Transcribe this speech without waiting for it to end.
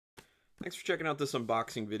Thanks for checking out this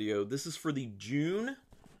unboxing video. This is for the June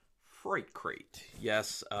Fright Crate.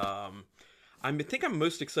 Yes, I think I'm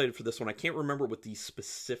most excited for this one. I can't remember what the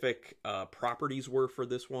specific properties were for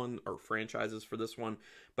this one, or franchises for this one,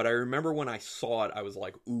 but I remember when I saw it, I was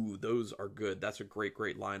like, ooh, those are good. That's a great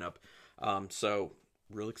lineup. So,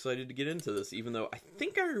 real excited to get into this, even though I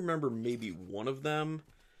think I remember maybe one of them,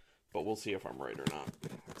 but we'll see if I'm right or not.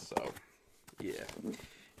 So, yeah.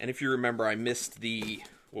 And if you remember, I missed the,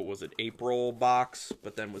 what was it, April box,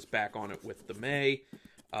 but then was back on it with the May.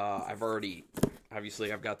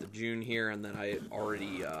 Obviously I've got the June here, and then I had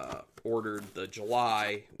already ordered the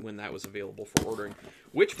July when that was available for ordering,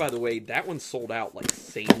 which, by the way, that one sold out like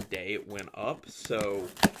same day it went up. So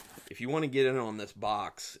if you want to get in on this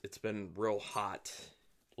box, it's been real hot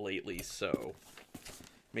lately, so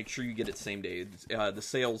make sure you get it same day. The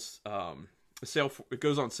sale, it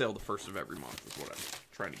goes on sale the first of every month is what I'm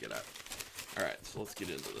trying to get at. Alright, so let's get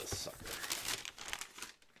into this sucker.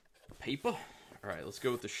 Paper. Alright, let's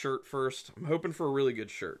go with the shirt first. I'm hoping for a really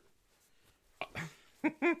good shirt.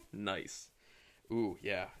 Nice. Ooh,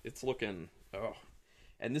 yeah, it's looking... Oh.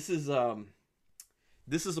 And this is the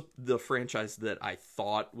franchise that I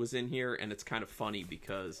thought was in here, and it's kind of funny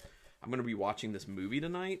because I'm going to be watching this movie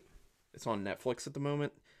tonight. It's on Netflix at the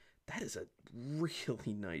moment. That is a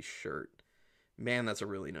really nice shirt. Man, that's a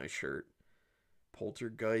really nice shirt.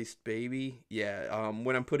 Poltergeist, baby. Yeah,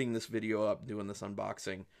 when I'm putting this video up, doing this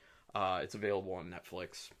unboxing, it's available on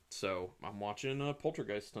Netflix. So I'm watching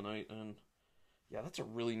Poltergeist tonight, and yeah, that's a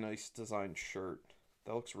really nice designed shirt.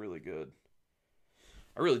 That looks really good.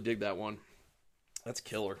 I really dig that one. That's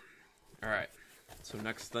killer. Alright, so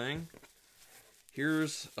next thing.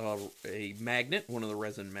 Here's a magnet, one of the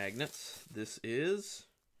resin magnets. This is...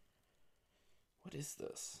 What is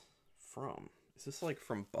this from? Is this like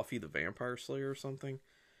from Buffy the Vampire Slayer or something?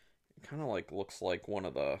 It kind of like looks like one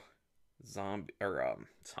of the zombie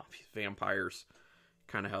vampires,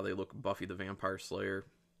 kind of how they look Buffy the Vampire Slayer.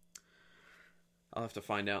 I'll have to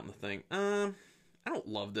find out in the thing. I don't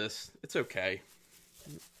love this. It's okay.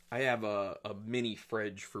 I have a mini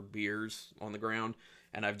fridge for beers on the ground,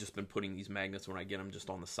 and I've just been putting these magnets when I get them just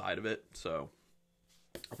on the side of it, so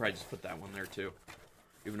I'll probably just put that one there too,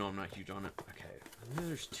 even though I'm not huge on it. Okay, and then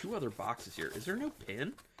there's two other boxes here. Is there no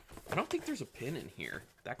pin? I don't think there's a pin in here.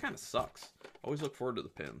 That kind of sucks. Always look forward to the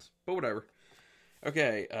pins, but whatever.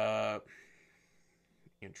 Okay,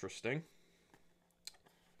 interesting.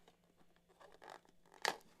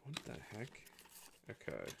 What the heck?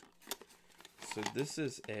 Okay. So this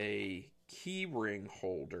is a key ring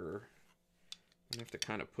holder. I'm gonna have to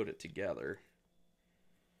kind of put it together.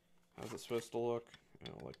 How's it supposed to look?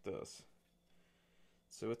 Oh, like this.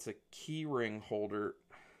 So it's a key ring holder.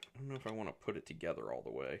 I don't know if I want to put it together all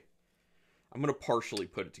the way. I'm going to partially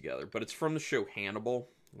put it together, but it's from the show Hannibal,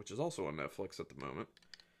 which is also on Netflix at the moment.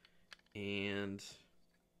 And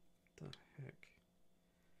what the heck?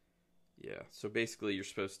 Yeah, so basically you're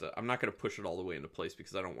supposed to... I'm not going to push it all the way into place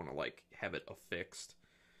because I don't want to, like, have it affixed.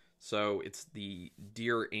 So it's the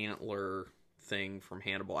deer antler thing from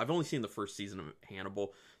Hannibal. I've only seen the first season of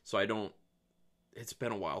Hannibal, so I don't... It's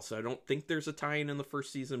been a while, so I don't think there's a tie-in in the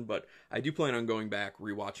first season, but I do plan on going back,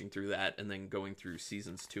 rewatching through that, and then going through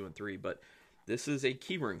seasons 2 and 3. But this is a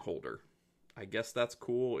keyring holder. I guess that's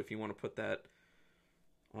cool if you want to put that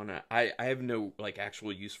on a... I have no, like,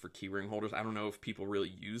 actual use for keyring holders. I don't know if people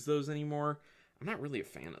really use those anymore. I'm not really a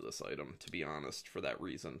fan of this item, to be honest, for that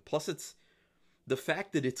reason. Plus, it's... The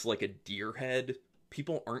fact that it's like a deer head,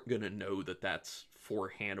 people aren't going to know that that's for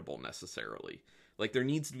Hannibal necessarily. Like, there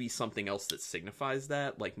needs to be something else that signifies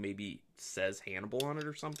that, like maybe says Hannibal on it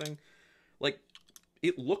or something. Like,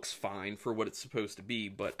 it looks fine for what it's supposed to be,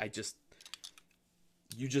 but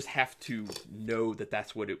you just have to know that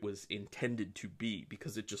that's what it was intended to be,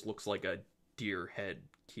 because it just looks like a deer head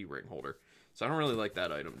keyring holder. So I don't really like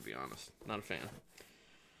that item, to be honest. Not a fan.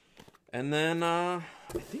 And then, I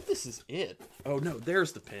think this is it. Oh, no,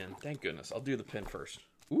 there's the pin. Thank goodness. I'll do the pin first.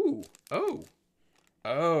 Ooh, oh.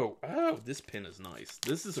 Oh, this pin is nice.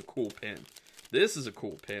 This is a cool pin. This is a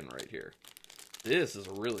cool pin right here. This is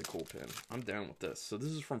a really cool pin. I'm down with this. So this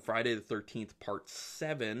is from Friday the 13th, part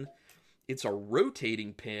 7. It's a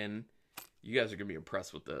rotating pin. You guys are going to be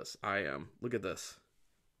impressed with this. I am. Look at this.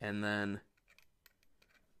 And then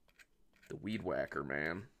the weed whacker,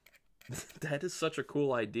 man. That is such a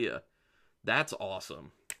cool idea. That's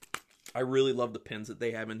awesome. I really love the pins that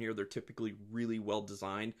they have in here. They're typically really well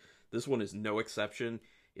designed. This one is no exception.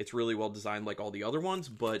 It's really well designed like all the other ones,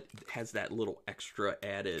 but has that little extra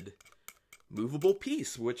added movable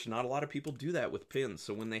piece, which not a lot of people do that with pins.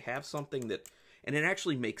 So when they have something that, and it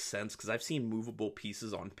actually makes sense, because I've seen movable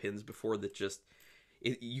pieces on pins before that just,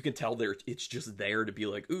 you can tell it's just there to be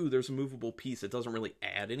like, ooh, there's a movable piece. It doesn't really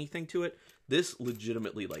add anything to it. This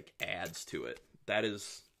legitimately like adds to it.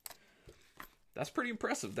 That's pretty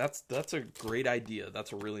impressive. That's a great idea.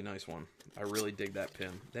 That's a really nice one. I really dig that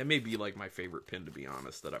pin. That may be like my favorite pin, to be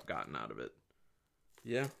honest, that I've gotten out of it.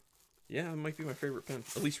 Yeah, it might be my favorite pin,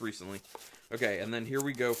 at least recently. Okay, and then here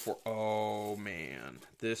we go for, oh man,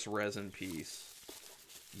 this resin piece.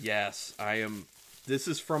 Yes, this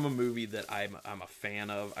is from a movie that I'm a fan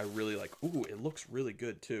of. I really like. Ooh, it looks really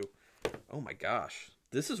good too. Oh my gosh,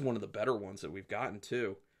 this is one of the better ones that we've gotten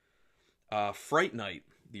too. Fright Night,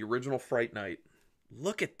 the original Fright Night.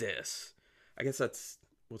 Look at this. I guess that's,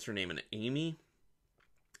 what's her name in it? Amy?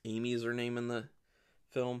 Amy is her name in the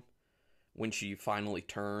film. When she finally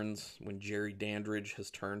turns, when Jerry Dandridge has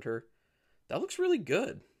turned her. That looks really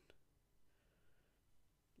good.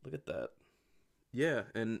 Look at that. Yeah,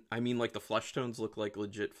 and I mean, like, the flesh tones look like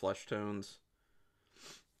legit flesh tones.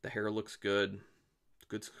 The hair looks good.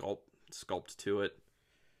 Good sculpt to it.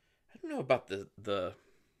 I don't know about the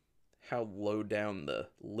how low down the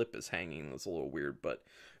lip is hanging. That's a little weird, but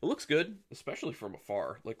it looks good, especially from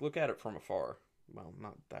afar. Like, look at it from afar. Well,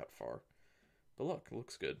 not that far. But look, it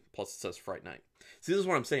looks good. Plus it says Fright Night. See, this is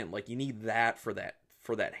what I'm saying. Like, you need that for that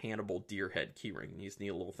Hannibal deer head keyring. You just need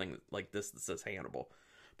a little thing like this that says Hannibal.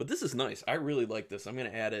 But this is nice. I really like this. I'm going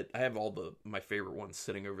to add it. I have all my favorite ones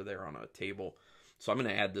sitting over there on a table. So I'm going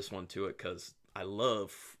to add this one to it because I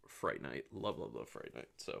love Fright Night. Love Fright Night.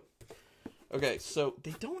 So, okay. So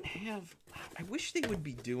they don't have... I wish they would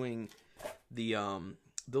be doing the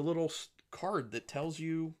little card that tells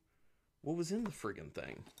you what was in the friggin'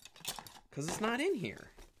 thing. Because it's not in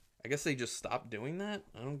here. I guess they just stopped doing that?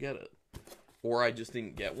 I don't get it. Or I just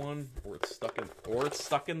didn't get one, or it's stuck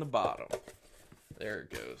in the bottom. There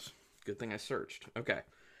it goes. Good thing I searched. Okay.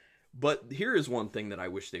 But here is one thing that I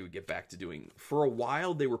wish they would get back to doing. For a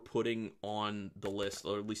while, they were putting on the list,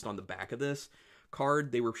 or at least on the back of this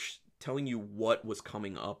card, they were telling you what was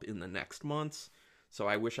coming up in the next months. So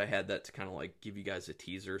I wish I had that to kind of like give you guys a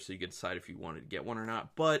teaser so you could decide if you wanted to get one or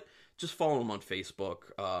not. But just follow them on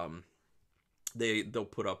Facebook. They'll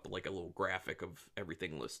put up like a little graphic of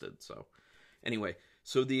everything listed. So anyway,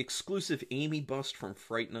 so the exclusive Amy bust from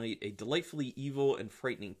Fright Night, a delightfully evil and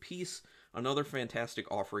frightening piece, another fantastic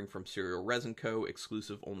offering from Serial Resin Co.,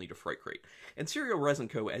 exclusive only to Fright Crate. And Serial Resin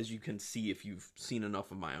Co., as you can see if you've seen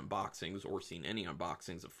enough of my unboxings or seen any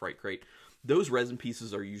unboxings of Fright Crate, those resin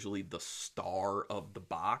pieces are usually the star of the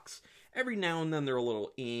box. Every now and then they're a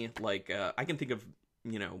little I can think of,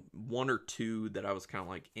 one or two that I was kind of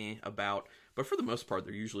like about, but for the most part,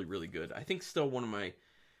 they're usually really good. I think still my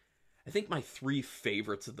three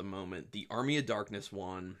favorites at the moment, the Army of Darkness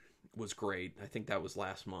one was great. I think that was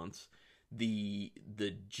last month's. The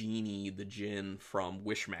Jinn from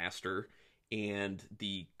Wishmaster, and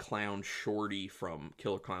the Clown Shorty from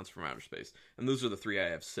Killer Clowns from Outer Space. And those are the three I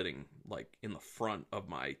have sitting like in the front of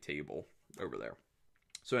my table over there.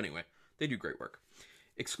 So anyway, they do great work.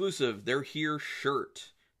 Exclusive, They're Here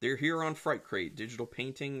shirt. They're here on Fright Crate, digital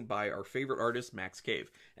painting by our favorite artist, Max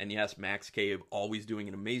Cave. And yes, Max Cave always doing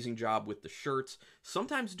an amazing job with the shirts,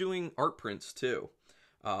 sometimes doing art prints too.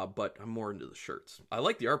 But I'm more into the shirts. I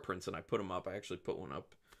like the art prints and I put them up. I actually put one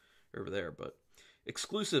up over there, but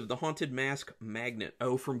exclusive, the Haunted Mask magnet.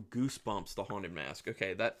 Oh, from Goosebumps, the Haunted Mask.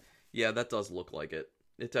 Okay, that does look like it.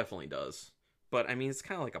 It definitely does. But I mean, it's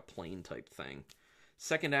kind of like a plain type thing.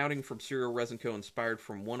 Second outing from Serial Resin Co., inspired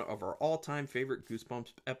from one of our all-time favorite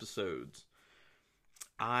Goosebumps episodes.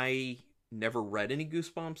 I never read any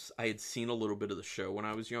Goosebumps. I had seen a little bit of the show when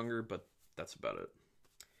I was younger, but that's about it.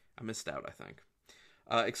 I missed out, I think.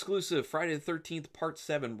 Exclusive, Friday the 13th, Part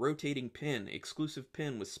 7, rotating pin. Exclusive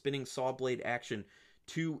pin with spinning saw blade action,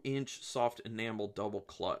 2-inch soft enamel double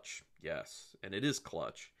clutch. Yes, and it is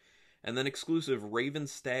clutch. And then exclusive, Raven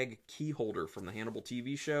Stag key holder from the Hannibal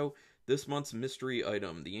TV show. This month's mystery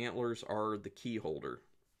item. The antlers are the key holder.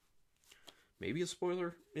 Maybe a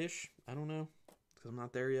spoiler-ish. I don't know, because I'm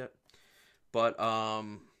not there yet. But,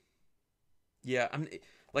 yeah,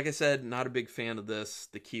 like I said, not a big fan of this.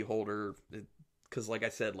 The key holder, because like I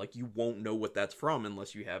said, like you won't know what that's from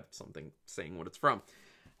unless you have something saying what it's from.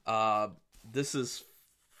 This is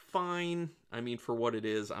fine. I mean, for what it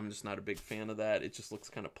is, I'm just not a big fan of that. It just looks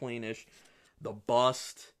kind of plainish. The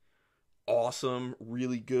bust, awesome,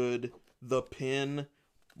 really good. The pin,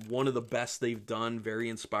 one of the best they've done. Very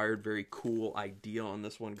inspired, very cool idea on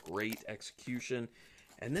this one. Great execution.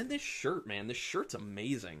 And then this shirt, man. This shirt's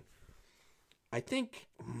amazing. I think,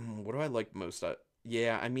 what do I like most?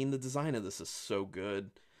 Yeah, I mean, the design of this is so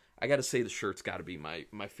good. I gotta say the shirt's gotta be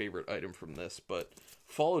my favorite item from this, but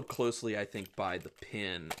followed closely, I think, by the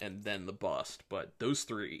pin and then the bust, but those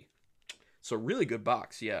three. So really good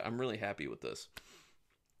box. Yeah, I'm really happy with this.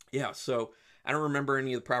 Yeah, so I don't remember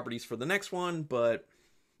any of the properties for the next one, but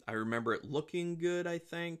I remember it looking good, I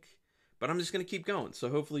think. But I'm just going to keep going. So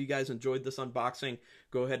hopefully you guys enjoyed this unboxing.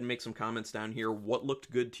 Go ahead and make some comments down here. What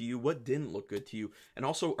looked good to you? What didn't look good to you? And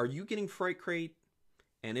also, are you getting Fright Crate?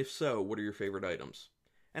 And if so, what are your favorite items?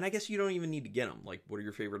 And I guess you don't even need to get them. Like, what are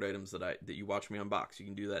your favorite items that you watch me unbox? You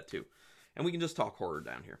can do that too. And we can just talk horror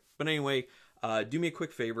down here. But anyway, do me a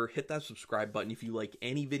quick favor. Hit that subscribe button if you like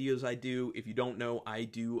any videos I do. If you don't know, I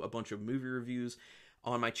do a bunch of movie reviews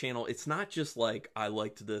on my channel. It's not just like, I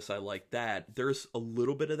liked this, I liked that. There's a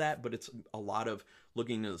little bit of that, but it's a lot of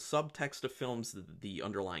looking at the subtext of films, the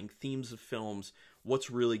underlying themes of films, what's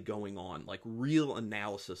really going on, like real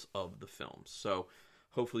analysis of the films. So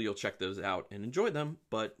hopefully you'll check those out and enjoy them,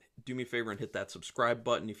 but do me a favor and hit that subscribe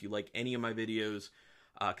button if you like any of my videos,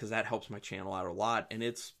 because that helps my channel out a lot, and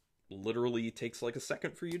it's literally takes like a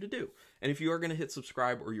second for you to do. And if you are going to hit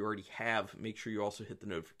subscribe, or you already have, make sure you also hit the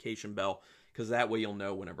notification bell, because that way you'll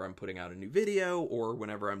know whenever I'm putting out a new video or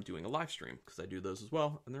whenever I'm doing a live stream, because I do those as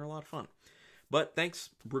well, and they're a lot of fun. But thanks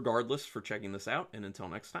regardless for checking this out, and until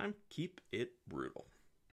next time, keep it brutal.